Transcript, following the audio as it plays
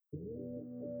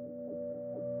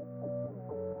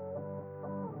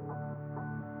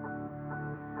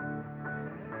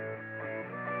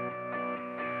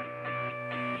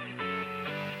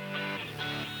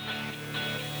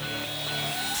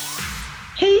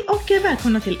Hej och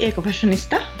välkomna till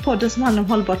Ekofashionista, podden som handlar om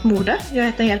hållbart mode. Jag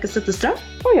heter Helga Zetterström.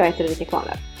 Och jag heter Erika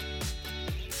Kvarnlöf.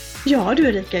 Ja du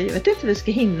Erika, jag vet inte hur vi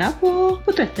ska hinna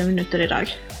på 30 minuter idag.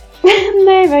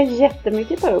 Nej, vi har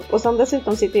jättemycket att ta upp. Och sen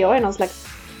dessutom sitter jag i någon slags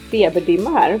feberdimma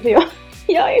här. För jag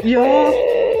är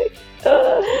sjuk.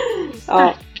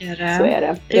 Ja, så är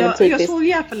det. Jag såg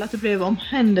i alla fall att du blev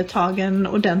omhändertagen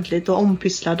ordentligt och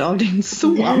ompysslad av din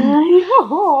son.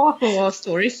 Ja. På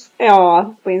stories.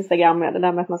 Ja, på Instagram. Det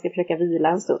där med att man ska försöka vila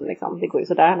en stund. Liksom. Det går ju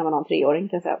sådär när man har en 3-åring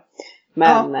kan jag säga.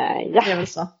 Men ja. Det är väl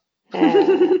så.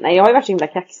 Nej, jag har ju varit så himla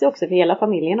kaxig också. För hela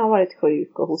familjen har varit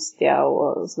sjuk och hostiga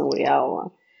och snoriga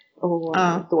och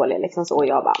dåliga liksom så. Och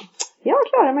jag bara, jag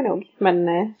klarar mig nog. Men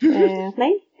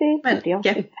nej, det gjorde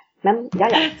jag inte. Men ja.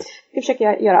 Jag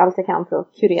försöker göra allt jag kan för att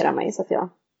kurera mig så att jag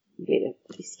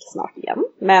blir frisk snart igen.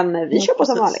 Men vi kör på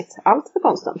som vanligt. Allt för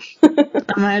konsten.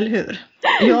 Ja, men eller hur?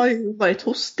 Jag har ju varit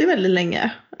hostig väldigt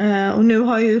länge. Och nu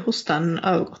har ju hostan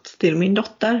övergått till min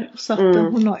dotter. Så att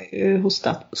hon har ju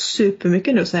hostat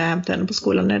supermycket nu så jag hämtade henne på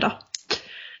skolan idag.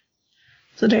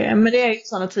 Så men det är ju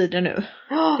sådana tider nu.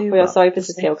 Och jag sa ju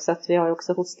precis det också att vi har ju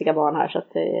också hostiga barn här. Så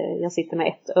att jag sitter med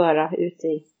ett öra ute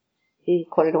i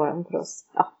korridoren för oss.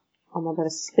 Ja, om man behöver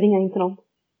springa in till någon.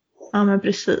 Ja men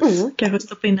precis. Kanske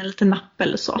stoppa in en liten napp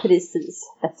eller så.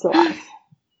 Precis, that's life.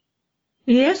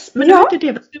 Yes, men det var inte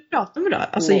det vi ska prata om idag.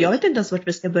 Alltså jag vet inte ens vart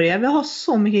vi ska börja. Vi har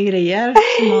så mycket grejer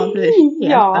som har blivit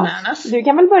helt bananas. Du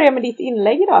kan väl börja med ditt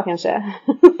inlägg idag kanske?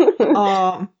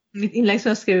 Ja, mitt inlägg som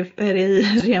jag skrev i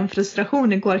ren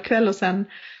frustration igår kväll och sen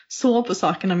så på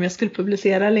saken om jag skulle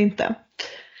publicera eller inte.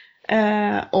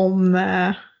 Om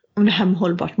det här med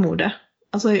hållbart mode.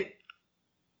 Alltså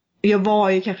jag var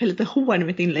ju kanske lite hård i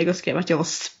mitt inlägg och skrev att jag var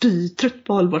spytrött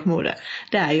på hållbart mode.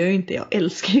 Det är jag ju inte. Jag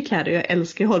älskar ju kläder. Jag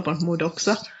älskar ju hållbart mode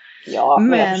också. Ja,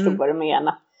 men jag förstår vad du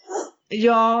menar.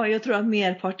 Ja, jag tror att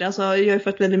merparten, alltså jag har ju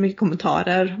fått väldigt mycket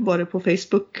kommentarer både på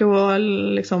Facebook och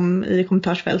liksom i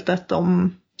kommentarsfältet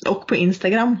och på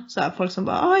Instagram. Så här, folk som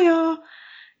bara,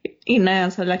 innan jag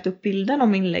ens hade lagt upp bilden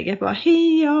om inlägget bara,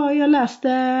 hej, jag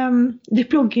läste ditt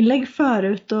blogginlägg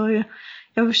förut och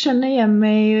jag känner igen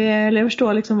mig, eller jag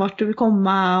förstår liksom vart du vill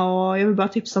komma och jag vill bara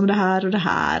tipsa om det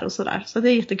här och sådär. Så det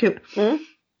är jättekul.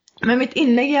 Men mitt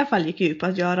inlägg i alla fall gick ju på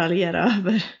att jag raljerar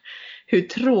över hur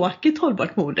tråkigt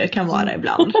hållbart mode kan vara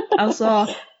ibland. Alltså,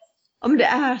 om det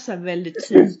är så här väldigt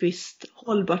typiskt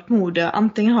hållbart mode,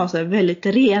 antingen har så här väldigt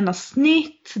rena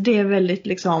snitt, det är väldigt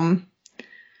liksom,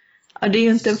 det är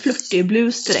ju inte en flörtig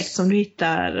blus direkt som du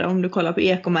hittar om du kollar på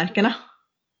ekomärkena.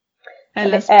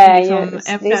 Eller liksom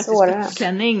en frätisk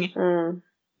klänning.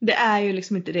 Det är ju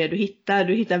liksom inte det du hittar.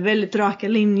 Du hittar väldigt raka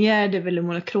linjer, det är väldigt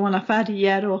monokrona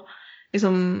färger och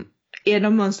liksom är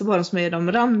de mönster bara som är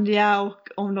de randiga och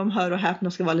om de hör och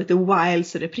häpna ska vara lite wild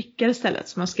så det prickar istället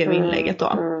som jag skrev i inlägget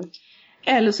då.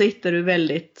 Eller så hittar du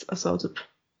väldigt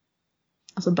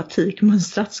alltså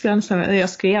batikmönstrat jag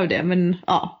skrev det, men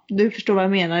ja, du förstår vad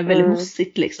jag menar, det är väldigt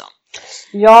mossigt liksom.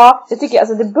 Ja, jag tycker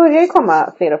alltså det börjar ju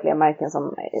komma fler och fler märken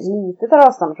som lite tar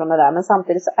avstånd från det där, men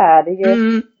samtidigt så är det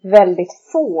ju väldigt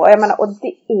få. Jag menar, och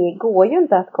det går ju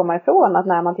inte att komma ifrån att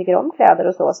när man tycker om kläder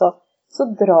och så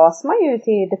dras man ju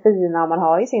till det fina och man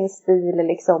har ju sin stil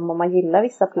liksom och man gillar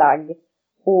vissa plagg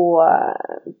och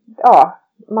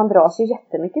man dras ju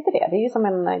jättemycket till det. Det är ju som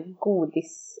en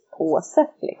godispåse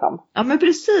liksom. Ja men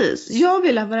precis, jag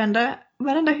vill att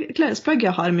varenda klädesplagg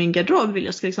jag har i min garderob vill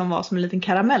jag ska liksom vara som en liten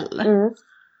karamell.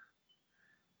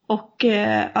 Och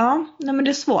nej men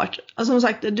det är svårt. Alltså, som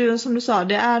sagt, som du sa,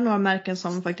 det är några märken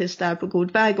som faktiskt är på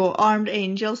god väg. Och Armed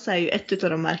Angels är ju ett av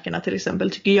de märkena till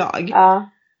exempel, tycker jag.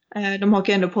 De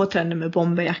hakar ändå på trenden med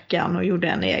bomberjackan och gjorde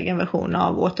en egen version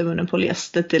av återvunnen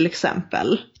polyester till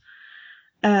exempel.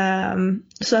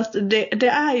 Så att det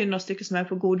är ju några stycken som är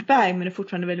på god väg, men det är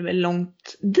fortfarande väldigt, väldigt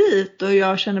långt dit. Och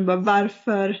jag känner bara,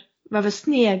 varför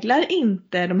sneglar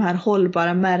inte de här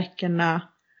hållbara märkena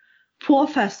på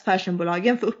fast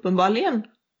fashionbolagen? För uppenbarligen,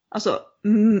 alltså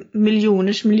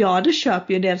miljarder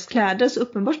köper ju deras kläder, så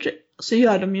uppenbart så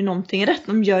gör de ju någonting rätt.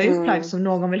 De gör ju plagg som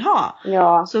någon vill ha.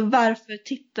 Så varför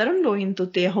tittar de då inte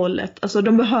åt det hållet? Alltså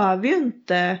de behöver ju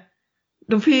inte,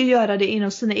 de får ju göra det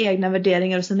inom sina egna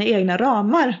värderingar och sina egna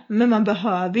ramar. Men man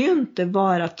behöver ju inte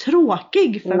vara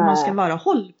tråkig för att man ska vara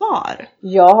hållbar.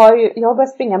 Jag har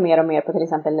börjat springa mer och mer på till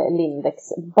exempel Lindex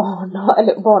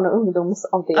barn- och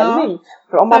ungdomsavdelning.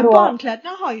 För om man barnkläderna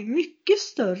har ju mycket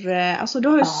större, alltså du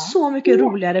har ju så mycket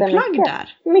roligare plagg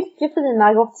där. Mycket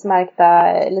fina,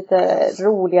 gottsmärkta, lite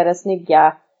roligare,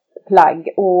 snygga plagg.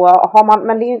 Och har man,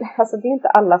 men det är inte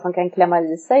alla som kan klämma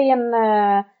i sig en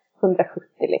 170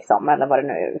 liksom, eller vad det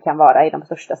nu kan vara i de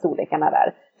största storlekarna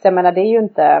där. Så jag menar, det är ju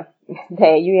inte, det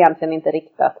är ju egentligen inte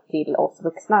riktat till oss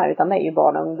vuxna, utan det är ju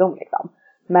barn och ungdom liksom.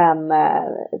 Men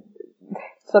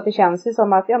så att det känns ju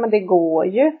som att ja, men det går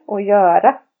ju att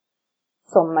göra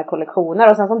sådana kollektioner.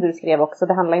 Och sen som du skrev också,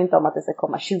 det handlar ju inte om att det ska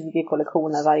komma 20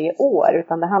 kollektioner varje år,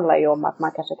 utan det handlar ju om att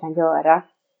man kanske kan göra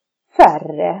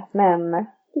färre men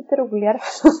lite roligare.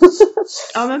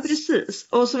 Ja, men precis.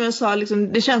 Och som jag sa,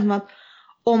 liksom, det känns som att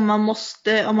om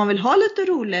man vill ha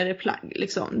lite roligare plagg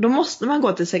liksom, då måste man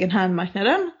gå till second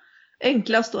hand-marknaden.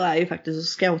 Enklast då är ju faktiskt att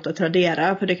scouta och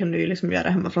Tradera, för det kan du ju liksom göra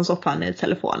hemma från soffan i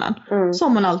telefonen.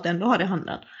 Som man alltid ändå har i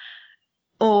handen.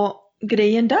 Och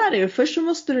grejen där är ju, först så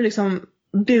måste du liksom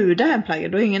buda hem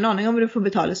plagget. Du har ingen aning om vad du får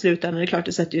betala i slutändan. Det är klart,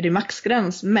 du sätter ju din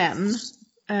maxgräns, men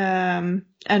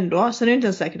ändå så är det inte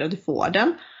ens säkert att du får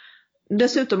den.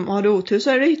 Dessutom har du otur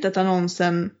så har du hittat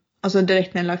annonsen, alltså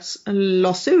direkt när den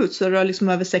lades ut, så du har liksom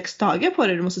över 6 dagar på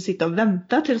dig. Du måste sitta och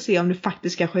vänta till att se om du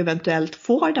faktiskt kanske eventuellt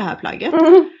får det här plagget.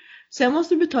 Sen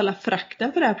måste du betala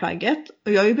frakten för det här plagget.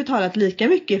 Och jag har ju betalat lika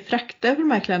mycket frakter för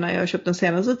de här kläderna jag har köpt den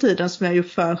senaste tiden som jag har gjort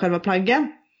för själva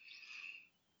plaggen.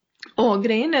 Och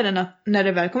grejen är den att när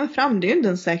det väl kommer fram, det är ju inte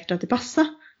ens säkert att det passar.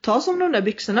 Ta som de där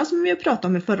byxorna som vi pratade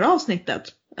om i förra avsnittet.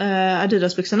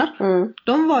 Adidas-byxorna.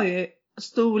 De var ju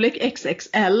storlek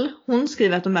XXL. Hon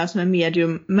skriver att de är som en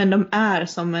medium, men de är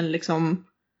som en liksom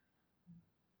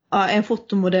en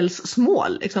fotomodells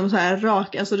smål, liksom så här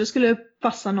rak, alltså det skulle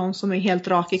passa någon som är helt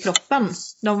rak i kroppen.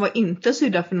 De var inte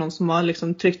sydda för någon som har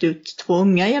liksom tryckt ut 2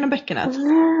 unga genom bäckenet.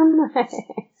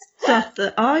 Så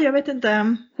att, ja, jag vet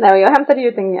inte. Nej, och jag hämtade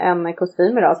ut en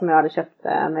kostym idag som jag hade köpt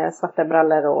med svarta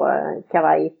brallor och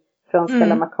kavaj från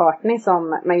Stella McCartney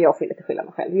som, men jag får lite skylla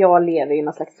mig själv. Jag lever i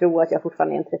någon slags tro att jag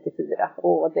fortfarande är en 34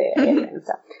 och det är jag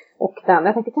inte. Och den,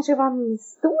 jag tänkte kanske det var en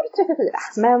stor 34,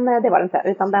 men det var det inte,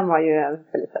 utan den var ju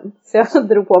för liten. Så jag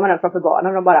drog på mig den framför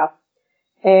barnen och bara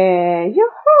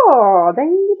jaha,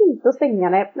 den gick inte att stänga.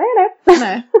 Nej.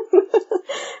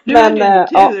 Du hade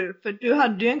ju tur, för du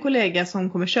hade ju en kollega som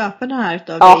kommer köpa den här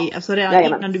utav dig, alltså redan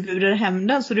innan du budade hem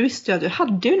den, så du visste ju att du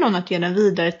hade ju någon att ge den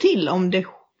vidare till om det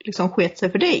liksom sket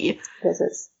sig för dig.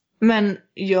 Precis. Men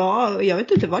jag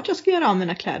vet inte vart jag ska göra av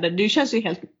mina kläder. Det känns ju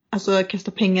helt, alltså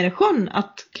kasta pengar i sjön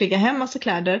att klicka hem massa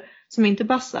kläder som inte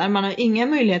passar. Man har ingen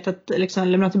möjlighet att liksom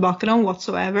lämna tillbaka dem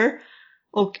whatsoever.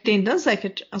 Och det är inte ens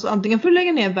säkert, alltså antingen får du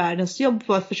lägga ner världens jobb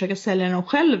på att försöka sälja dem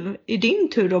själv i din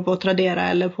tur då på Tradera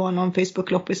eller på någon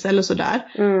Facebook-loppis eller sådär.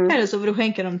 Eller så får du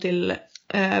skänka dem till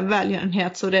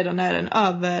välgörenhet som redan är en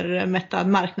övermättad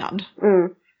marknad.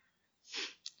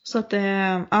 Så att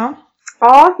ja.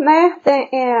 Ja, nej,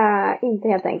 det är inte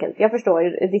helt enkelt. Jag förstår ju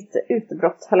ditt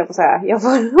utbrott, höll jag på att säga. Jag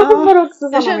var också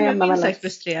jag känner mig minst sagt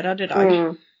frustrerad idag.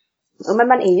 Ja, men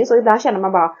man är ju så, ibland känner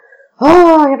man bara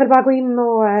jag vill bara gå in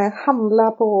och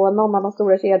handla på någon av de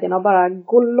stora kedjorna och bara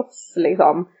gå loss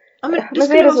liksom. Ja, men det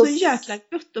skulle vara så jäkla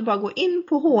gött att bara gå in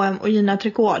på H&M och Gina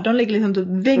Tricot. De ligger liksom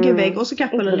typ vägg i vägg och så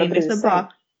kappar in liksom bara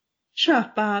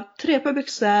köpa 3 par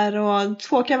byxor och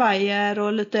 2 kavajer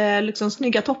och lite liksom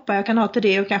snygga toppar jag kan ha till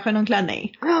det och kanske någon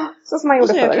klänning. Så som man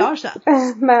gjorde förr. Och så är jag klar sen.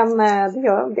 Men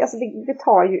det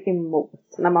tar ju emot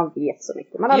när man vet så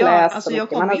mycket. Man har läst alltså så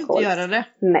mycket. Jag kommer ju inte göra det.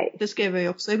 Nej. Det skrev jag ju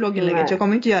också i blogginlägget. Jag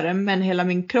kommer inte göra det, men hela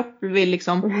min kropp vill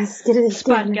liksom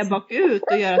sparka bakut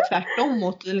och göra tvärtom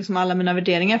mot liksom alla mina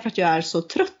värderingar för att jag är så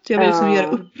trött. Jag vill liksom göra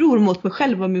uppror mot mig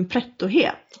själv och min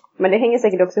prettohet. Men det hänger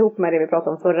säkert också ihop med det vi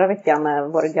pratade om förra veckan,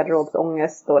 vår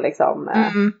garderobsångest och liksom.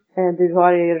 Du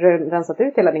har ju rensat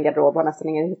ut hela din garderob och har nästan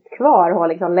ingen kvar. Har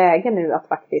liksom läge nu att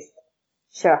faktiskt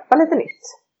köpa lite nytt.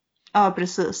 Ja,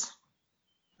 precis.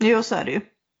 Jo, så är det ju.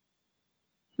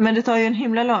 Men det tar ju en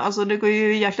himla lång, alltså det går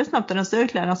ju jäkligt snabbt att rensa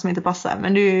ut kläderna som inte passar.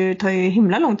 Men det tar ju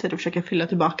himla lång tid att försöka fylla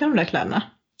tillbaka de där kläderna.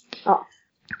 Ja.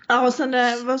 Ja, och sen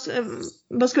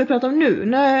vad ska vi prata om nu?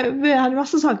 Vi hade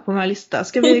massa saker på den här listan.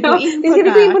 Ska vi gå in på ska vi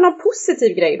gå in på någon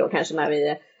positiv grej då kanske när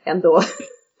vi ändå...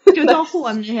 Ska vi ta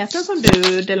H&M-nyheten som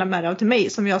du delar med dig av till mig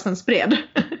som jag sen spred?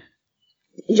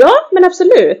 Ja, men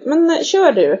absolut. Men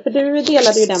kör du, för du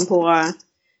delade ju den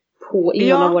på i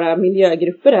en av våra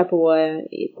miljögrupper där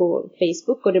på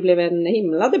Facebook och det blev en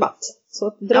himla debatt.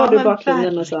 Så drar du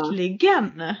bakgrunden och så.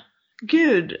 Verkligen.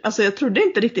 Gud, alltså jag trodde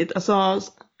inte riktigt, alltså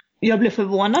jag blev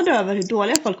förvånad över hur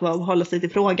dåliga folk var att hålla sig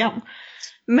till frågan.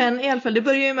 Men i alla fall, det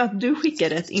började ju med att du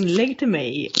skickade ett inlägg till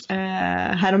mig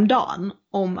häromdagen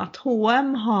om att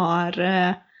H&M har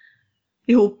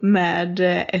ihop med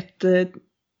ett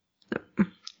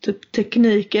typ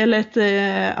teknik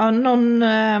eller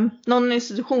någon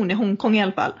institution i Hongkong i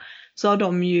alla fall, så har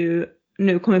de ju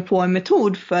nu kommit på en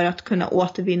metod för att kunna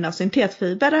återvinna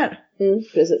syntetfibrer.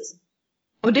 Precis.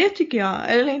 Och det tycker jag,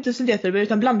 eller inte syntetfibrer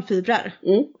utan blandfibrer.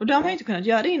 Och det har man ju inte kunnat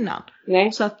göra innan.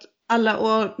 Nej. Så att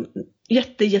och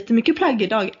jättemycket plagg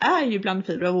idag är ju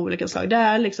blandfibrer av olika slag. Det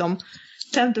är liksom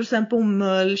 50%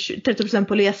 bomull, 30%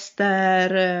 polyester,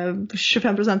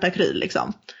 25% akryl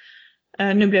liksom.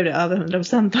 Nu blev det över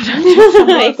 100% av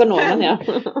det. Ekonomen, ja.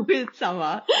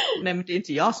 Skitsamma. Nej, men det är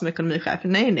inte jag som är ekonomichef.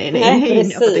 Nej,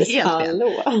 precis. det är helt fel.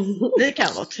 Vi kan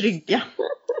vara trygga.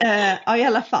 Ja, i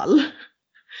alla fall.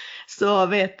 Så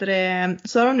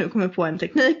så har de nu kommit på en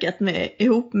teknik att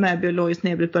ihop med biologiskt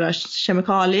nedbrytbara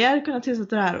kemikalier kunna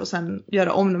tillsätta det här och sen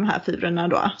göra om de här fibrerna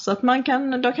då. Så att de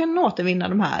kan återvinna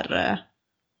de här,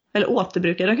 eller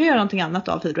återbruka, de kan göra någonting annat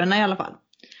av fibrerna i alla fall.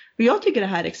 Och jag tycker det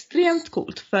här är extremt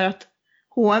coolt för att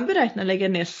H&M beräknar lägga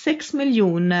ner 6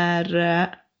 miljoner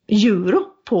euro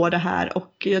på det här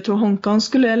och jag tror Hongkong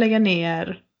skulle lägga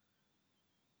ner,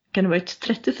 kan det vara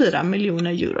 34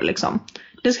 miljoner euro liksom.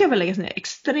 Det ska väl läggas ner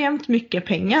extremt mycket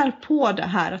pengar på det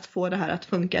här, att få det här att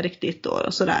funka riktigt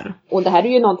och sådär. Och det här är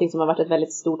ju någonting som har varit ett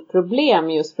väldigt stort problem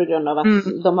just på grund av att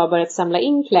de har börjat samla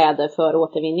in kläder för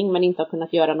återvinning men inte har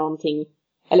kunnat göra någonting,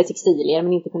 eller textilier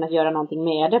men inte kunnat göra någonting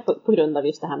med det på grund av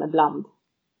just det här med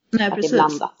Nej, att precis. det är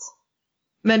blandat.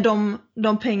 Men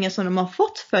de pengar som de har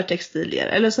fått för textilier,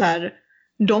 eller så här,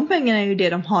 de pengarna är ju det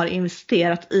de har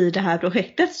investerat i det här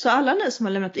projektet. Så alla ni som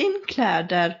har lämnat in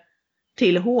kläder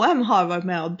till H&M har varit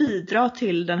med och bidra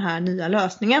till den här nya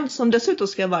lösningen som dessutom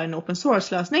ska vara en open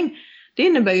source lösning. Det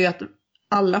innebär ju att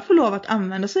alla får lov att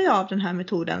använda sig av den här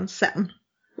metoden sen.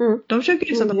 De försöker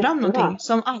ju sätta fram någonting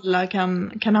som alla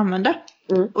kan använda.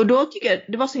 Och då tycker jag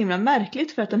det var så himla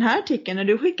märkligt för att den här artikeln, när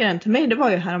du skickade den till mig, det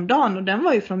var ju häromdagen och den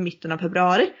var ju från mitten av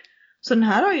februari. Så den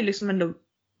här har ju liksom ändå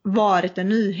varit en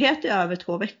nyhet i över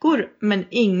 2 veckor. Men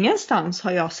ingenstans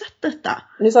har jag sett detta.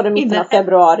 Nu sa du mitten av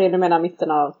februari, du menar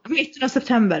mitten av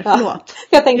september, förlåt.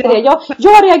 Jag tänkte det,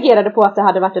 jag reagerade på att det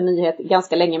hade varit en nyhet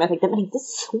ganska länge, men jag tänkte, men inte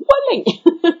så länge.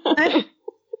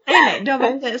 Nej, det har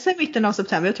varit sen mitten av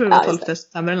september, jag tror det var 12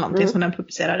 september eller någonting som den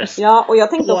publicerades. Ja, och jag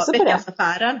tänkte också på Veckans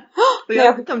Affären. Och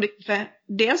jag vet inte om det, för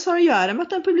dels har det att göra med att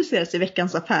den publiceras i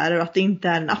Veckans Affärer och att det inte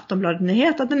är en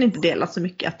Aftonbladet-nyhet, att den inte delas så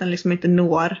mycket, att den liksom inte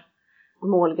når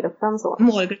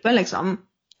målgruppen liksom.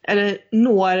 Eller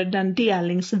når den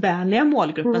delningsvänliga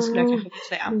målgruppen skulle jag kanske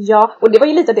säga. Ja, och det var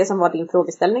ju lite det som var din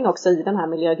frågeställning också i den här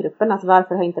miljögruppen. Att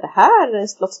varför har inte det här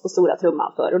slått på stora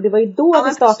trumman för? Och det var ju då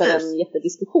det startade en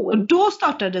jättediskussion. Och då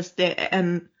startades det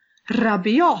en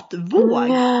rabiat våg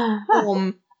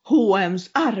om H&M's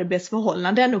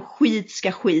arbetsförhållanden och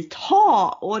skit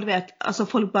ha. Och du vet, alltså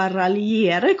folk bara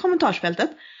raljerar i kommentarsfältet.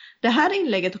 Det här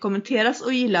inlägget har kommenterats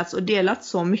och gillats och delats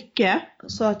så mycket.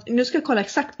 Så att nu ska jag kolla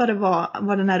exakt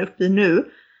vad den är uppe i nu.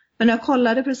 Men jag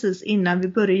kollade precis innan vi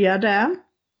började.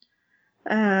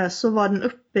 Så var den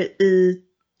uppe i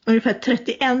ungefär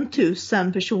 31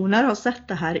 000 personer har sett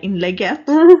det här inlägget.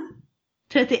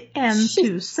 31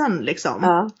 000 liksom.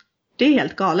 Ja. Det är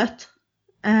helt galet.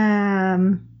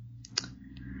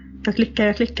 Jag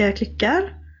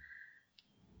klickar.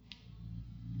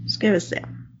 Ska vi se.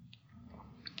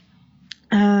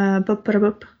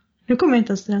 Nu kommer jag inte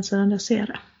ens till den sidan jag ser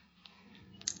det.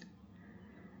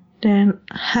 Det är en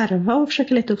härva och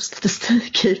försöker leta upp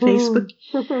statistik i Facebook.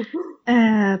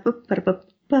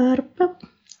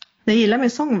 Ni gillar min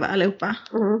sång va allihopa?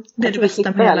 Det är det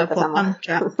bästa med hela podden.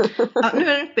 Ja, nu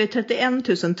är det uppe i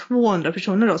 31 200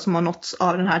 personer då som har nåtts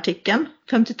av den här artikeln.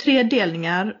 53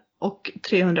 delningar och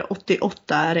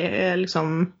 388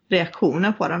 liksom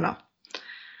reaktioner på den då.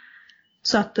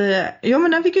 Så att, ja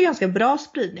men den fick ju ganska bra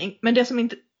spridning. Men det som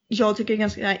jag tycker är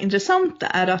ganska intressant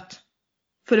är att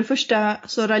för det första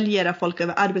så raljerar folk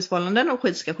över arbetsförhållanden och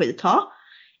skit ha.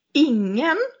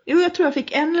 Jag tror jag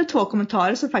fick 1 eller 2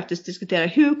 kommentarer som faktiskt diskuterar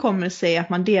hur kommer det sig att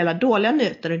man delar dåliga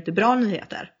nyheter och inte bra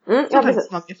nyheter. Det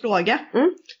faktiskt var min fråga.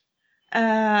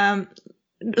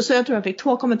 Så jag tror jag fick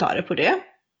 2 kommentarer på det.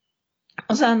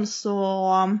 Och sen så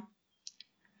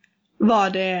var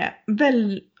det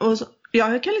väl...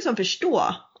 Jag kan liksom förstå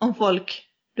om folk,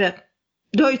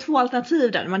 du har ju 2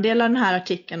 alternativ där. Man delar den här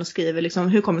artikeln och skriver liksom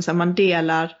hur kommer det sig att man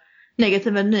delar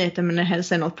negativa nyheter men när det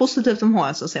säger något positivt om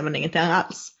H&M så ser man ingenting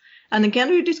alls. Antingen kan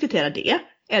du ju diskutera det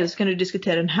eller så kan du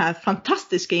diskutera den här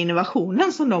fantastiska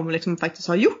innovationen som de liksom faktiskt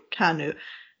har gjort här nu.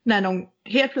 När de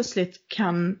helt plötsligt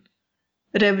kan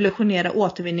revolutionera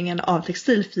återvinningen av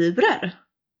textilfibrer.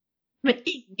 Men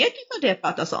inget kan det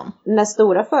pratas om. När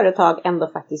stora företag ändå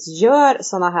faktiskt gör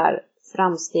såna här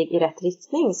framsteg i rätt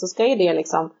riktning så ska ju det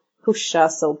liksom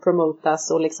pushas och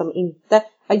promotas och liksom inte...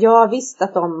 Jag visst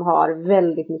att de har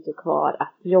väldigt mycket kvar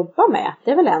att jobba med.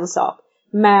 Det är väl en sak.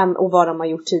 Men, och vad de har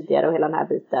gjort tidigare och hela den här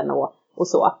biten och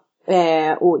så.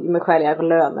 Och med skäliga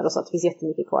löner och så. Det finns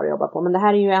jättemycket kvar att jobba på. Men det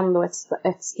här är ju ändå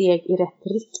ett steg i rätt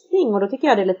riktning. Och då tycker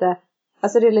jag det är lite...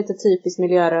 Alltså det är lite typiskt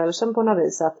miljörörelsen på något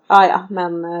vis att ja,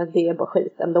 men det är bara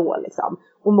skit ändå liksom.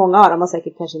 Och många av dem har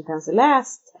säkert kanske inte ens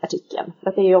läst artikeln. För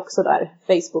att det är ju också där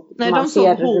Facebook. Nej, de såg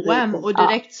H&M och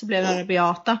direkt så blev de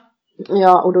beata.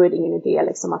 Ja, och då är det ingen idé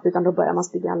liksom utan då börjar man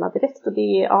springa alla direkt. Och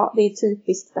det är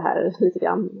typiskt det här lite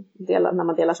grann när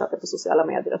man delar saker på sociala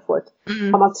medier att få ett,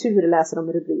 har man tur läser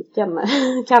de rubriken,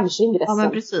 kanske ingressen. Ja,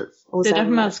 men precis. Och det är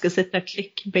därför man ska sätta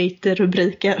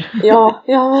clickbait-rubriker. Ja,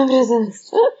 men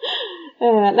precis.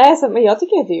 Nej, men jag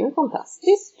tycker att det är en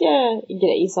fantastisk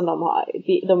grej som de har.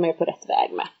 De är på rätt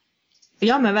väg med.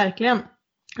 Ja, men verkligen.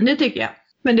 Det tycker jag.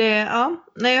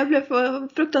 Men jag blev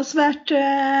fruktansvärt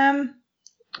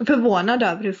förvånad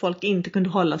över hur folk inte kunde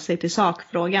hålla sig till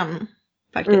sakfrågan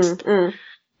faktiskt.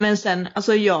 Men sen,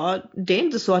 alltså det är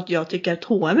inte så att jag tycker att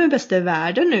H&M är bästa i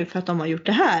världen nu för att de har gjort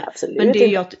det här. Absolut. Men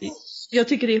jag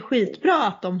tycker det är skitbra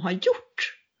att de har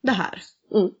gjort det här.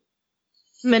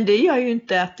 Men det gör ju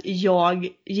inte att jag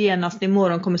genast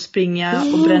imorgon kommer springa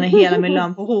och bränna hela min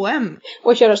lön på H&M.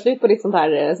 Och köra slut på ditt sånt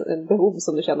här behov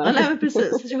som du känner. Ja, nej, men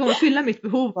precis. Jag kommer fylla mitt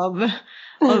behov av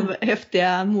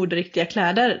häftiga, moderiktiga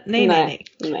kläder. Nej.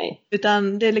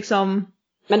 Utan det är liksom...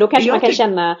 Men då kanske man kan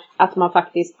känna att man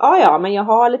faktiskt... men jag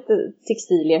har lite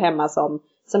textilier hemma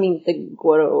som inte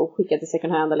går att skicka till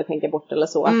second hand eller skänka bort eller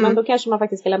så. Men då kanske man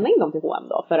faktiskt ska lämna in dem till H&M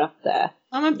då. För att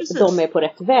de är på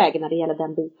rätt väg när det gäller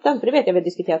den biten. För det vet jag, vi har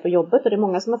diskuterat på jobbet. Och det är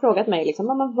många som har frågat mig liksom,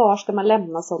 men var ska man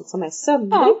lämna sånt som är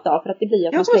söndrigt då? För att det blir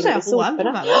att man slänger i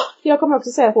soporna. Jag kommer också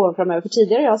säga H&M framöver. För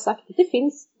tidigare jag har sagt att det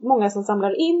finns många som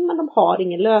samlar in. Men de har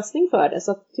ingen lösning för det.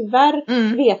 Så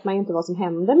tyvärr vet man ju inte vad som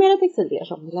händer med textilier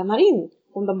som de lämnar in.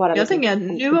 Om de bara jag tänker att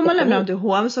nu om man lämnar dem till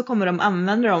H&M så kommer de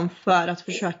använda dem för att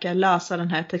försöka lösa den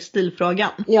här textilfrågan.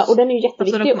 Ja, och den är ju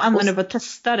jätteviktig. Alltså de kommer använda för att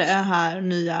testa det här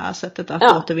nya sättet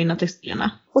att återvinna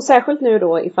textilierna. Och särskilt nu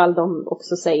då ifall de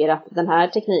också säger att den här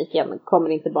tekniken kommer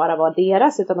inte bara vara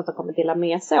deras utan att de kommer dela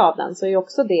med sig av den. Så är ju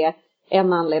också det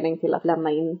en anledning till att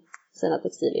lämna in sina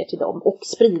textilier till dem och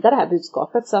sprida det här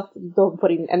budskapet så att de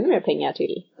får in ännu mer pengar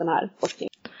till den här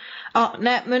forskningen. Ja,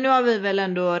 nej, men nu har vi väl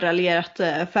ändå raljerat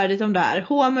färdigt om det här.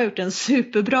 H&M har gjort en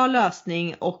superbra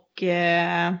lösning och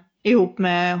ihop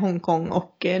med Hongkong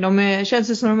och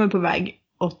känns som de är på väg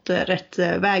åt rätt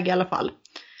väg i alla fall.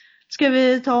 Ska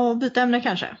vi ta och byta ämne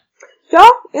kanske? Ja,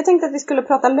 jag tänkte att vi skulle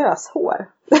prata löshår.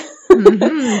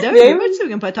 Det har vi ju varit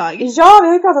sugen på ett tag. Ja, vi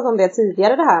har ju pratat om det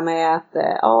tidigare det här med att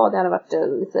det hade varit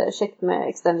lite käckt med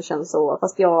extensions och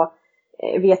fast jag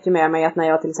vet ju med mig att när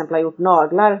jag till exempel har gjort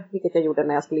naglar, vilket jag gjorde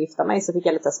när jag skulle gifta mig, så fick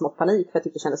jag lite smått panik för jag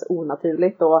tyckte det kändes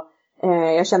onaturligt och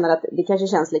jag känner att det kanske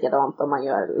känns likadant om man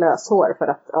gör löshår för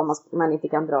att om man inte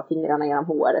kan dra fingrarna genom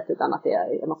håret utan att det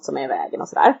är något som är i vägen och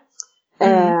sådär.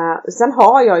 Sen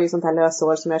har jag ju sånt här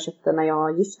löshår som jag köpte när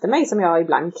jag gifte mig som jag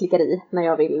ibland klickar i när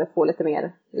jag vill få lite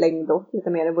mer längd och lite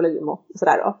mer volym och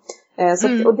sådär då.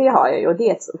 Och det har jag ju och det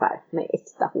är ett sånt här med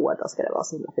äkta hår då ska det vara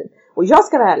så himla fint. Och jag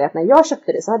ska vara ärlig att när jag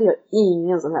köpte det så hade jag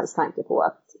ingen som helst tanke på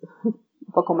att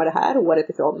var kommer det här håret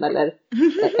ifrån eller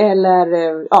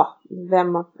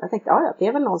jag tänkte det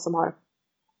är väl någon som har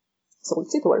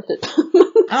sålt sitt hår typ.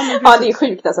 Ja, det är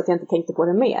sjukt alltså att jag inte tänkte på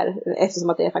det mer eftersom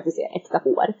att det faktiskt är äkta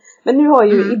hår. Men nu har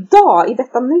ju idag, i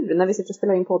detta nu när vi sitter och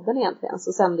spelar in podden egentligen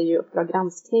så sänder ju Uppdrag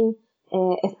granskning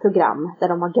ett program där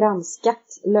de har granskat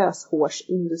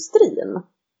löshårsindustrin.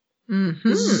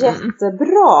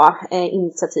 Jättebra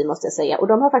initiativ måste jag säga. Och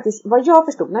de har faktiskt, vad jag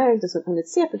förstod, när jag inte så hunnit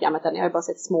se programmet än, jag har bara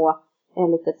sett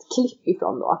litet klipp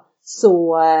ifrån då.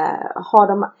 Så har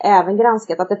de även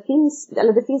granskat att det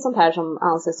finns sånt här som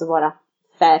anses att vara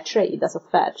fair trade, alltså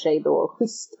fair trade och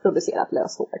schysst producerat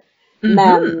löshår.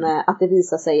 Men att det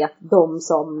visar sig att de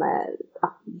som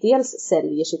dels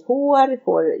säljer sitt hår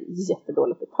får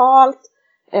jättedåligt betalt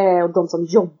och de som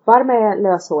jobbar med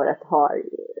löshåret har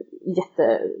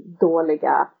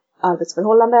jättedåliga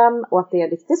arbetsförhållanden och att det är en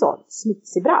riktigt så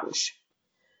smutsig bransch.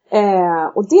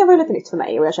 Och det var ju lite nytt för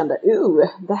mig och jag kände,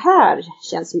 det här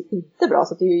känns ju inte bra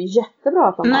så det är ju jättebra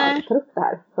att de tar upp det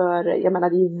här. För jag menar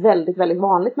det är ju väldigt, väldigt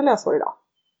vanligt med löshår idag.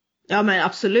 Ja men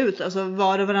absolut, alltså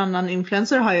var och varannan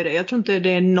influencer har ju det. Jag tror inte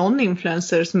det är någon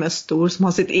influencer som är stor som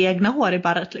har sitt egna hår i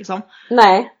barret liksom.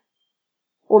 Nej.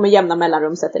 Och med jämna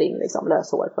mellanrum sätter in liksom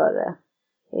löshår för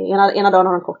ena dagen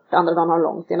har de kort, andra dagen har de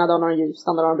långt, ena dagen har de ljust,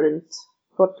 andra dagen har de brunt.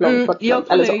 Kort, långt, kort, jag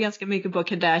kollar ju ganska mycket på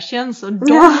Kardashians och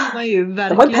de var ju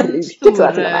verkligen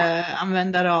stor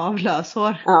användare av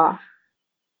löshår. Ja.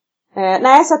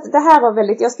 Nej, så att det här var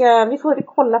väldigt, vi får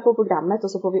kolla på programmet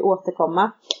och så får vi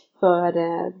återkomma. För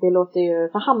det låter ju,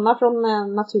 för Hanna från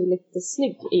Naturligt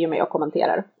Snygg är ju med och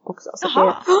kommenterar också.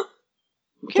 Så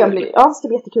det ska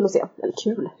bli jättekul att se. Eller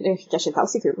kul, det kanske inte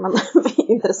alls är kul, men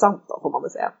intressant då får man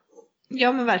väl säga.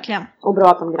 Ja, men verkligen. Och bra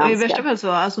att de granskar. Och i värsta fall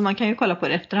så, alltså man kan ju kolla på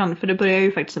det efterhand, för det börjar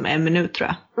ju faktiskt med 1 minut tror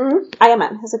jag.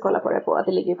 Jajamän, jag ska kolla på det att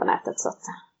det ligger ju på nätet så att.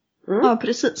 Ja,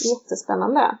 precis.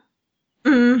 Jättespännande.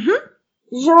 Mhm.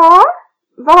 Ja,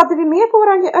 vad hade vi mer på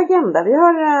vår agenda? Vi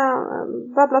har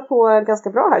babblat på ganska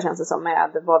bra här känns det som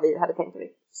med vad vi hade tänkt att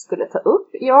vi skulle ta upp.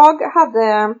 Jag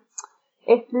hade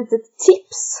ett litet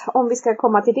tips om vi ska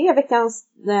komma till det, veckans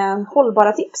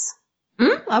hållbara tips.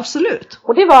 Absolut.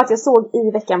 Och det var att jag såg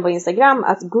i veckan på Instagram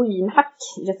att Greenhack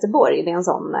Göteborg, det är en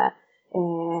sån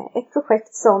ett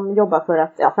projekt som jobbar för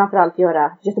att framförallt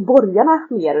göra göteborgarna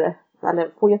mer,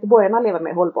 eller få göteborgarna att leva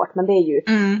mer hållbart, men det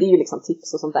är ju liksom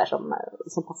tips och sånt där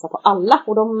som passar på alla,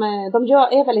 och de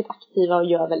är väldigt aktiva och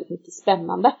gör väldigt mycket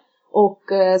spännande, och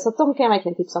så att de kan jag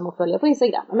verkligen tipsa om att följa på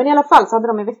Instagram. Men i alla fall så hade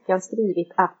de i veckan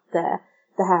skrivit att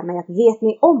det här med att vet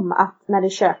ni om att när ni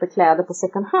köper kläder på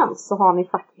second hand så har ni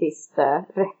faktiskt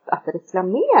rätt att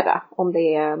reklamera om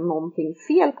det är någonting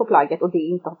fel på plagget och det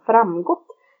inte har framgått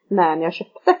när ni har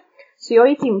köpt det. Så jag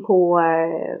gick in på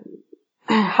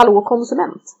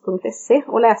hallåkonsument.se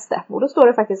och läste, och då står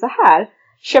det faktiskt så här: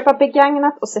 köpa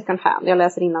begagnat och second hand. Jag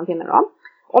läser innantill nu då.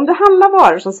 Om du handlar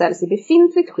varor som säljs i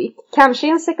befintligt skick, kanske i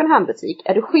en second hand butik,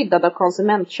 är du skyddad av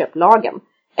konsumentköplagen.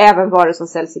 Även varor som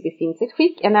säljs i befintligt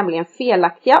skick är nämligen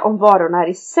felaktiga om varorna är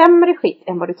i sämre skick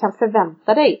än vad du kan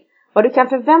förvänta dig. Vad du kan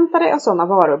förvänta dig av sådana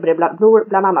varor beror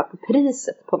bland annat på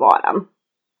priset på varan.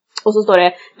 Och så står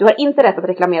det: du har inte rätt att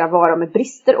reklamera varor med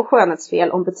brister och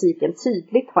skönhetsfel om butiken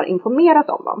tydligt har informerat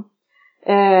om dem.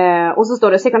 Och så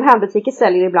står det: second hand butiker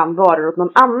säljer ibland varor åt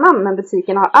någon annan, men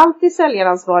butiken har alltid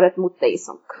säljaransvaret mot dig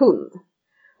som kund.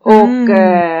 Och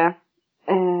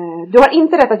du har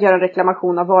inte rätt att göra en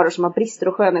reklamation av varor som har brister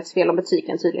och skönhetsfel om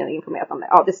butiken tydligen har informerat om det.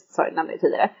 Ja, det nämnde jag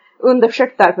tidigare.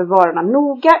 Undersök därför varorna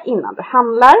noga innan du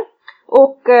handlar.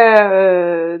 Och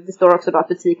det står också då att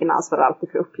butiken ansvarar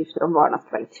alltid för uppgifter om varornas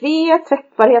kvalitet,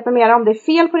 tvättbarhet med mera. Om det är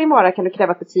fel på din vara kan du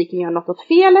kräva att butiken gör något åt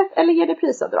felet eller ger dig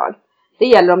prisavdrag. Det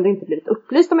gäller om du inte blivit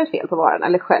upplyst om ett fel på varan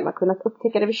eller själv har kunnat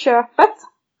upptäcka det vid köpet.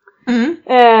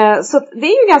 Så det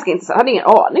är ju ganska intressant. Jag hade ingen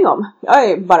aning om. Jag har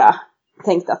ju bara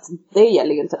tänkt att det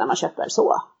gäller ju inte när man köper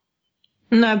så.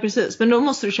 Nej, precis. Men då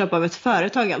måste du köpa av ett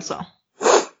företag alltså?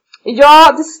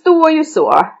 Ja, det står ju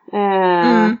så.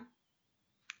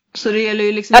 Så det gäller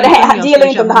ju liksom... Ja, det gäller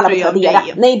ju inte om det handlar om Tradera.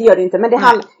 Nej, det gör det inte. Men,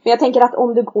 men jag tänker att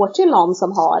om du går till någon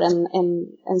som har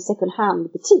en second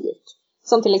hand butik,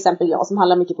 som till exempel jag som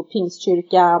handlar mycket på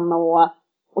Pingstkyrkan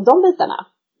och de bitarna,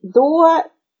 då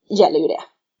gäller ju det.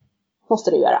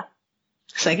 Måste du göra.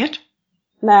 Säkert.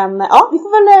 Men ja, vi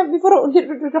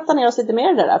får grotta ner oss lite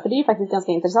mer i det där, för det är ju faktiskt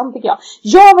ganska intressant tycker jag.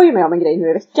 Jag var ju med om en grej nu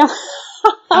i veckan.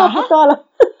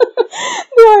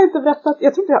 Det har jag inte berättat.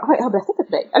 Jag tror inte jag har berättat det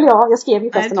för dig. Eller ja, jag skrev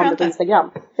ju förresten om det på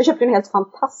Instagram. Jag köpte en helt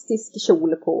fantastisk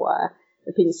kjol på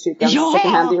Pingstkyrkans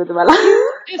second hand i Uddevalla.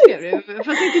 Det skrev du.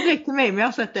 Fast inte direkt till mig, men jag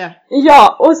har sett det.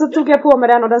 Ja, och så tog jag på mig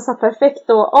den och den satt perfekt.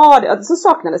 Och så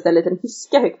saknades det en liten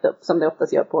hyska högt upp som det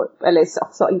oftast gör på. Eller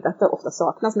så inte att det ofta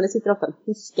saknas, men det sitter ofta en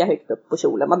hyska högt upp på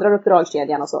kjolen. Man drar upp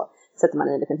dragkedjan och så sätter man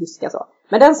i en liten hyska så.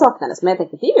 Men den saknades, men jag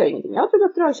tänkte det gör ingenting. Jag drog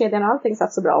upp dragkedjan och allting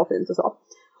satt så bra och fint och så.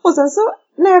 Och sen så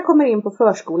när jag kommer in på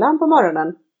förskolan på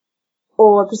morgonen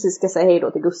och precis ska säga hej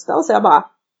då till Gustav, och så jag bara,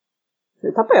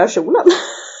 nu tappar jag kjolen.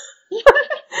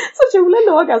 Så kjolen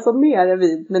låg alltså nere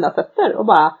vid mina fötter och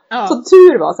bara, så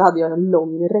tur var så hade jag en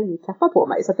lång regnkappa på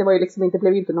mig. Så att det var ju liksom inte,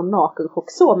 blev inte någon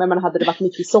nakenchock så, men hade det varit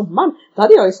mitt i sommaren, då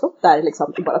hade jag ju stått där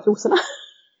liksom i bara trosorna.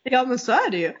 Ja, men så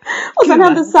är det ju. Och sen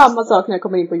hände samma sak när jag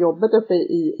kom in på jobbet uppe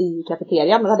i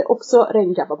kafeterian, men hade också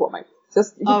regnkappa på mig. Så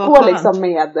jag gick på liksom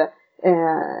med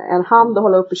en hand och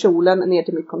hålla upp i kjolen ner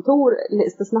till mitt kontor,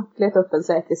 snabbt leta upp en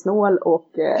säkerhetsnål och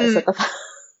sätta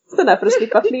fast den där för att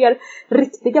slippa fler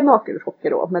riktiga nakenchocker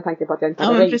då, med tanke på att jag inte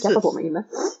hade regnkappa på mig inne.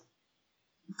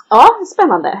 Ja,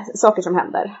 spännande saker som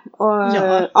händer.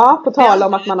 Och på tal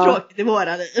om att man har tråkigt i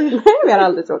våra liv. Nej, vi har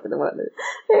aldrig tråkigt i våra liv.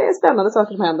 Det är spännande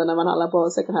saker som händer när man handlar på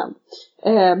second hand.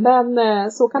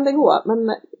 Men så kan det gå.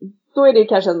 Men då är det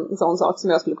kanske en sån sak som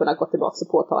jag skulle kunna gå tillbaka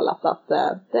och påtalat att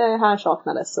det här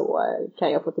saknades, så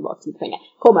kan jag få tillbaka lite pengar.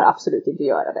 Kommer absolut inte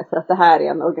göra det, för att det här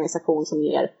är en organisation som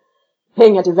ger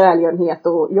pengar till välgörenhet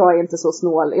och jag är inte så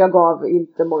snål. Jag gav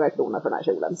inte många kronor för den här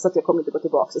kjolen, så att jag kommer inte gå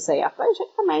tillbaka och säga att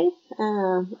ursäkta mig.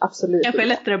 Absolut. Kanske är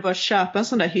lättare att bara köpa en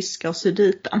sån där hyska och sy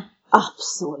dit den.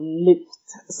 Absolut.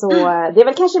 Så det är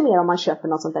väl kanske mer om man köper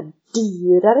något sånt där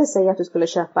dyrare. Säg att du skulle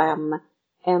köpa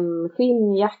en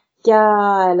skinnjacka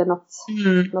eller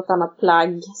något annat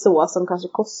plagg så, som kanske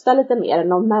kostar lite mer än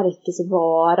någon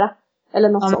märkesvara. Eller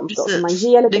något sånt då, som man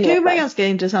ger lite. Det kan ju vara ganska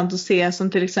intressant att se, som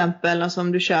till exempel alltså,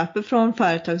 om du köper från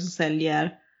företag som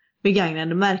säljer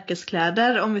begagnade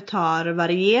märkeskläder. Om vi tar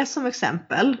Varié som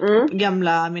exempel.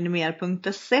 Gamla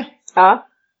minimer.se. Ja.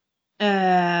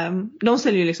 De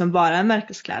säljer ju liksom bara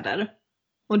märkeskläder.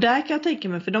 Och där kan jag tänka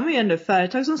mig, för de är ju ändå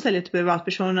företag som säljer till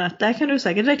privatpersoner, att där kan du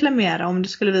säkert reklamera om det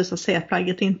skulle visa sig att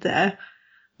plagget inte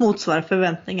motsvarar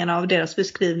förväntningarna av deras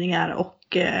beskrivningar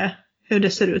och hur det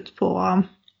ser ut på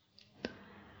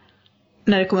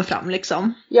när det kommer fram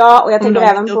liksom. Ja, och jag tänker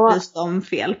även på... Om de inte om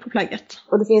fel på plagget.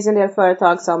 Och det finns en del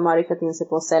företag som har riktat in sig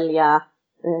på att sälja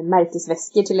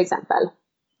märkesväskor till exempel.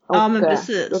 Och, ja, men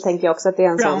precis. Då tänker jag också att det är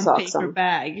en Brown sån sak som... Brown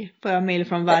paper bag får jag mejl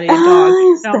från varje dag.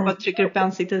 De bara trycker upp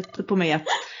ansiktet på mig att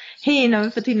hej, nu har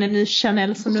vi fått in en ny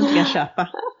Chanel som du inte kan köpa.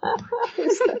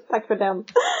 Just det, tack för den.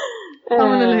 Ja,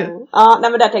 men eller hur? Ja,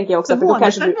 nej, men där tänker jag också... För då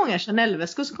kanske det är många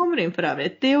Chanel-väskor som kommer in för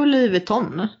övrigt. Det är Louis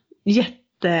Vuitton.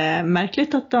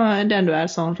 Jättemärkligt att det ändå är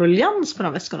sån ruljans på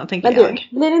de väskorna, tänker jag.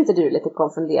 Men blir inte du lite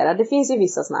konfunderad? Det finns ju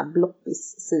vissa såna här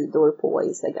bloppis-sidor på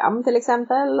Instagram till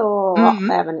exempel. Och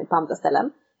även på andra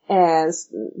ställen.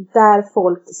 Där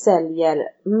folk säljer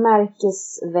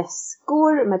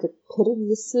märkesväskor med typ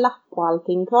prislapp och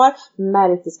allting kvar.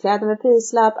 Märkeskläder med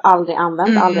prislapp. Aldrig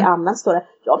använt står det.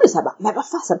 Jag blir så här bara, men vad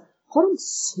fasen, har de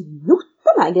snott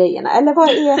de här grejerna? Eller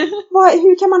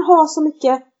hur kan man ha så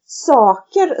mycket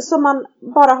saker som man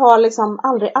bara har liksom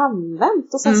aldrig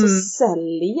använt och sen så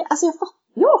säljer? Alltså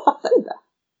jag fattar inte.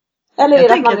 Eller är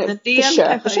det att man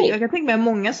försöker sig? Jag kan tänka mig att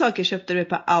många saker köpte du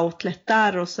på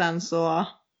outletar och sen så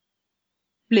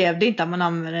blev det inte att man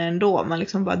använde det ändå. Man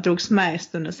liksom bara drogs med i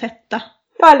stundens hetta.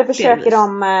 Ja, eller försöker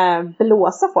de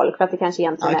blåsa folk för att det kanske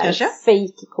egentligen är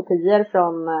fake-kopior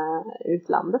från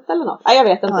utlandet eller något. Ja, jag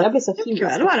vet inte, jag blir så himla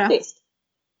skeptisk.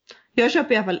 Jag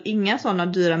köper i alla fall inga sådana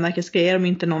dyra märkesgrejer om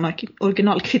inte någon har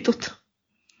originalkvittot.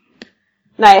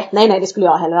 Nej, det skulle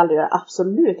jag heller aldrig göra.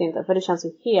 Absolut inte, för det känns ju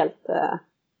helt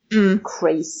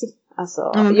crazy.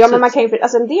 Alltså, men man kan ju,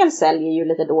 alltså en del säljer ju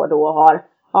lite då och då och har,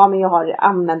 men jag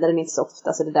använder den inte så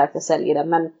ofta så det är därför jag säljer det.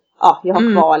 Men jag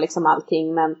har kvar liksom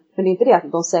allting, men det är inte det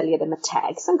att de säljer det med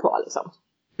tagsen kvar liksom.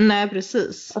 Nej,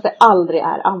 precis. Att det aldrig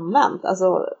är använt.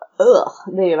 Alltså,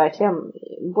 det är ju verkligen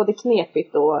både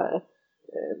knepigt och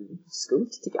skumt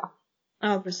tycker jag.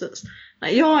 Ja, precis.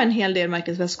 Nej, jag har en hel del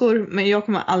märkesväskor, men jag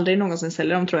kommer aldrig någonsin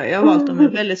sälja dem, tror jag. Jag har valt dem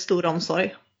med väldigt stor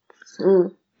omsorg.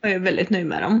 Jag är väldigt nöjd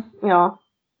med dem. Ja.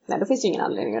 Nej, då finns ju ingen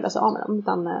anledning att göra sig av med dem.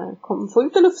 Utan få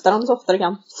ut och lufta dem så ofta du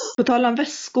kan. På tal om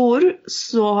väskor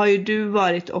så har ju du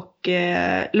varit och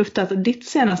luftat ditt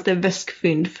senaste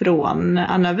väskfynd från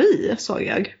Anna Vi, såg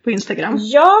jag på Instagram.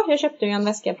 Ja, jag köpte ju en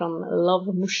väska från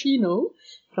Love Moschino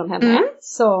från henne.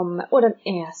 Och den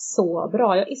är så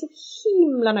bra. Jag är så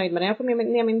himla nöjd med den. Jag får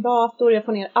ner min dator, jag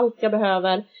får ner allt jag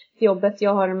behöver till jobbet.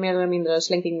 Jag har mer eller mindre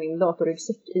slängt in min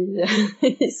datorryggsäck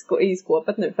i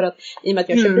skåpet nu. För att i och med att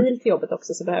jag kör bil till jobbet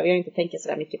också så behöver jag inte tänka så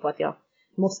där mycket på att jag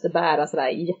måste bära sådär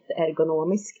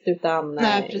jätteergonomiskt. Utan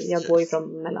jag går ju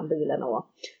mellan bilen och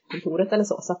kontoret eller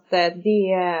så. Så att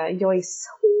jag är så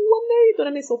nöjd och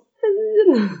den är så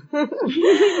fin.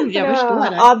 Jag förstår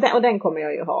det. Ja, och den kommer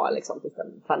jag ju ha liksom tills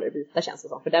den faller i bitar, känns det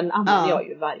som. För den använder jag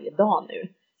ju varje dag nu.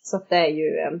 Så att det är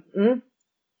ju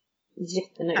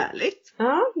jättenöjd. Härligt.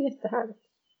 Ja, jättehärligt.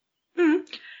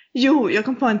 Jo, jag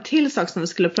kom på en till sak som vi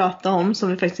skulle prata om, som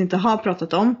vi faktiskt inte har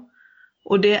pratat om.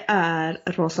 Och det är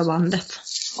Rosa bandet.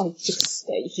 Ja,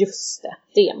 just det.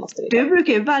 Det måste vi göra. Du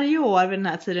brukar ju varje år vid den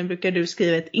här tiden brukar du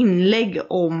skriva ett inlägg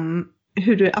om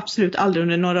hur du absolut aldrig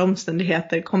under några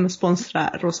omständigheter kommer sponsra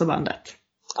Rosa bandet.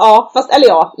 Ja,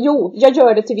 jag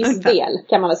gör det till viss del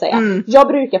kan man väl säga. Jag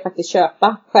brukar faktiskt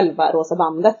köpa själva Rosa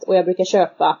bandet och jag brukar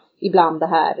köpa ibland det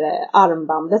här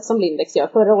armbandet som Lindex gör.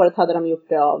 Förra året hade de gjort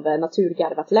det av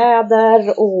naturgarvat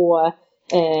läder och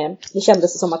det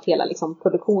kändes som att hela liksom,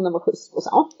 produktionen var schysst och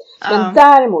så. Men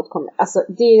däremot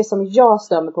det som jag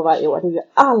stömer på varje år, det är ju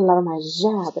alla de här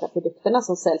jädra produkterna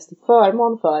som säljs till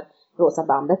förmån för Rosa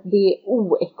bandet. Det är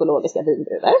oekologiska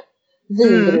vindruvor.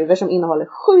 Vindruvor som innehåller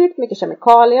sjukt mycket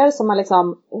kemikalier som man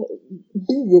liksom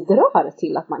bidrar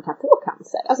till att man kan få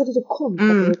cancer. Alltså det är så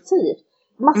kontraproduktivt.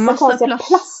 Massa konstiga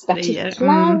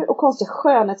plastartiklar och konstiga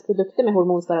skönhetsprodukter med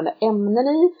hormonstörande ämnen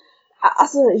i.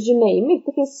 Alltså you name it.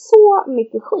 Det finns så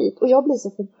mycket skit och jag blir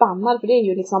så förbannad för det är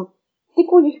ju liksom, det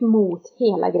går ju emot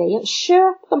hela grejen.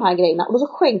 Köp de här grejerna och då så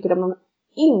skänker de någon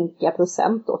ynka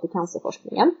procent då till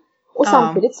cancerforskningen. Och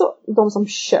samtidigt så, de som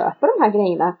köper de här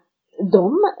grejerna,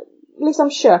 de liksom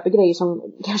köper grejer som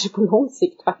kanske på lång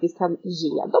sikt faktiskt kan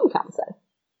ge dem cancer.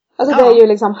 Alltså det är ju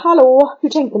liksom, hallå, hur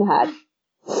tänkte ni här?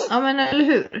 Ja, men eller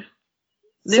hur?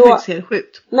 Det är faktiskt helt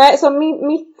sjukt. Nej, så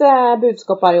mitt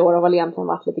budskap varje år har väl egentligen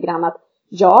varit lite grann att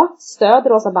stöd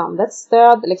Rosa bandet,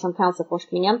 stöd liksom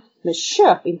cancerforskningen, men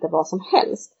köp inte vad som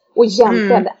helst. Och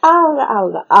egentligen det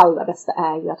allra bästa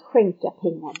är ju att skänka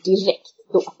pengar direkt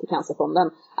då till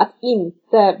Cancerfonden. Att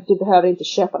du behöver inte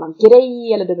köpa någon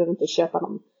grej eller du behöver inte köpa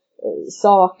någon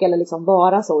sak eller liksom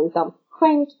vara så, utan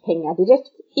skänk pengar direkt,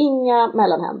 inga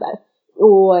mellanhänder.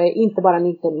 Och inte bara en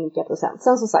liten ynka procent.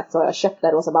 Sen som sagt så har jag köpt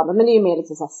det rosa bandet, men det är ju mer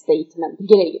liksom så här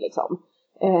statement-grej liksom.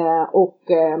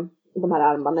 De här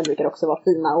armbanden brukar också vara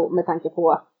fina, och med tanke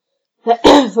på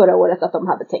förra året att de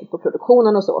hade tänkt på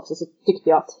produktionen och så också, så tyckte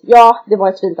jag att ja, det var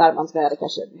ett fint armband som jag hade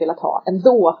kanske velat ha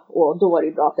ändå, och då var det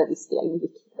ju bra att en viss del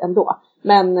gick ändå.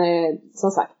 Men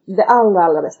som sagt, det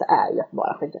allra bästa är ju att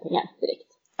bara skänka pengar direkt.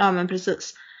 Ja, men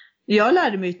precis. Jag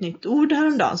lärde mig ett nytt ord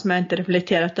häromdagen som jag inte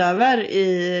reflekterat över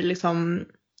i liksom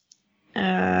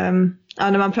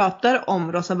när man pratar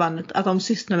om rosa bandet, att de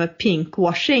sysslar med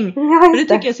pinkwashing. Ja, det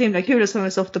tycker jag är så himla kul, som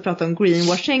vi så ofta pratar om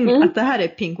greenwashing, att det här är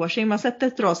pinkwashing. Man sätter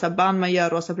ett rosa band, man gör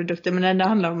rosa produkter, men det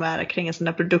handlar om att kränga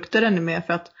sina produkter ännu mer,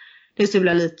 för att det är så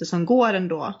himla lite som går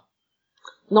ändå.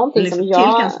 Någonting liksom som jag,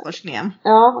 till cancerforskningen.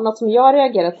 Ja, och något som jag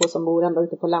reagerat på som bor ändå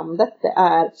ute på landet, det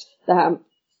är det här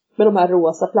med de här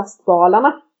rosa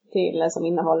plastbalarna som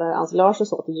innehåller ensilage och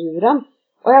så till djuren.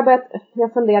 Och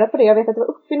jag funderar på det. Jag vet att det var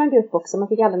uppe i någon grupp också, men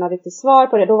fick aldrig något riktigt svar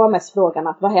på det. Då var mest frågan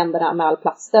att vad händer med all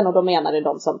plasten? Och då menade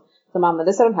de som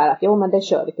använde sig av de här att jo, men det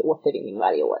kör vi till återvinning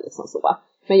varje år liksom så.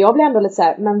 Men jag blev ändå lite så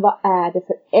här, men vad är det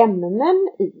för ämnen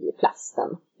i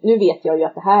plasten? Nu vet jag ju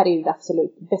att det här är ju det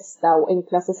absolut bästa och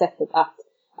enklaste sättet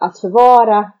att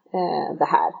förvara det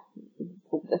här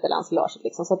fodret eller ensilaget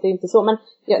liksom. Så att det är inte så. Men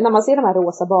när man ser de här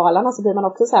rosa balarna så blir man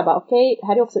också så här, okej,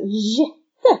 här är också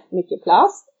jättemycket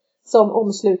plast som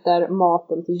omsluter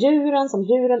maten till djuren, som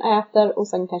djuren äter, och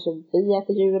sen kanske vi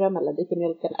äter djuren eller dricker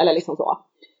mjölken eller liksom så.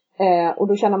 Och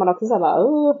då känner man också så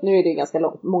här, nu är det ju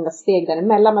ganska många steg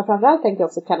däremellan, men framförallt tänker jag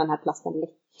också, kan den här plasten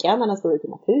läcka när den står ute i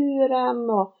naturen?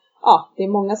 Och ja, det är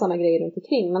många sådana grejer runt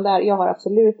omkring, men där jag har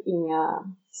absolut inga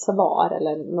svar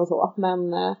eller något så,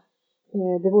 men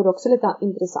det vore också lite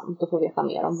intressant att få veta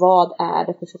mer om vad är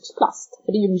det för sorts plast,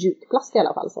 för det är ju mjukplast i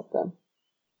alla fall, så att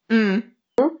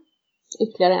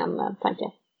ytterligare en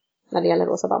tanke när det gäller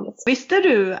rosa bandet. Visste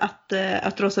du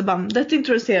att rosa bandet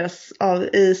introduceras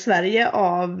i Sverige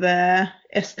av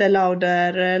Estée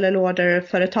Lauder eller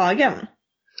Lauder-företagen?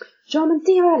 Ja, men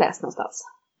det har jag läst någonstans.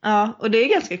 Ja, och det är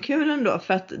ganska kul ändå,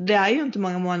 för att det är ju inte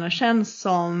många månader sedan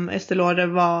som Estée Lauder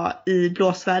var i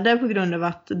blåsväder på grund av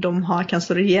att de har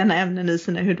cancerogena ämnen i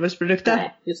sina hudvårdsprodukter.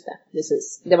 Nej, just det,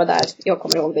 precis. Det var där jag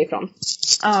kommer ihåg det ifrån.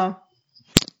 Ja,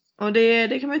 och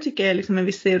det kan man ju tycka är liksom en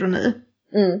viss ironi.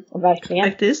 Verkligen.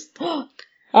 Faktiskt.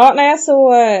 Ja, nej,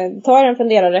 så ta en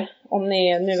funderare. Om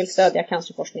ni nu vill stödja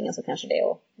cancerforskningen så kanske det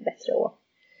är bättre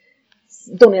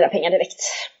att donera pengar direkt.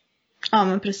 Ja,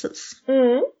 men precis.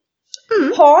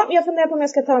 Ja, jag funderar på om jag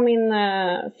ska ta min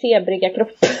febriga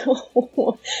kropp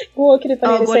och gå och krypa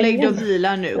ner i sängen. Ja, gå och lägg dig och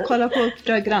vila nu. Kolla på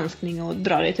Uppdrag granskning och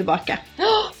dra dig tillbaka.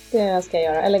 Det ska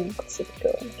jag göra. Eller Gossip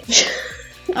Girl.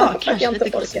 Ja, kanske lite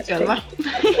Gossip Girl, va?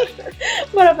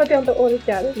 Bara för att jag inte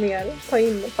orkar mer ta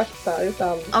in fakta,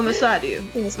 utan... Ja, men så är det ju.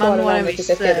 Man når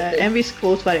en viss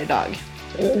kvot varje dag.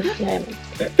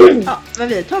 Ja, men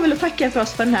vi tar väl och tackar för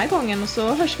oss för den här gången, och så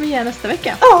hörs vi igen nästa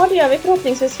vecka. Ja, det gör vi,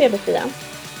 förhoppningsvis feberfria.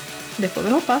 Det får vi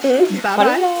hoppas. Bye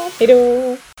bye. Hejdå.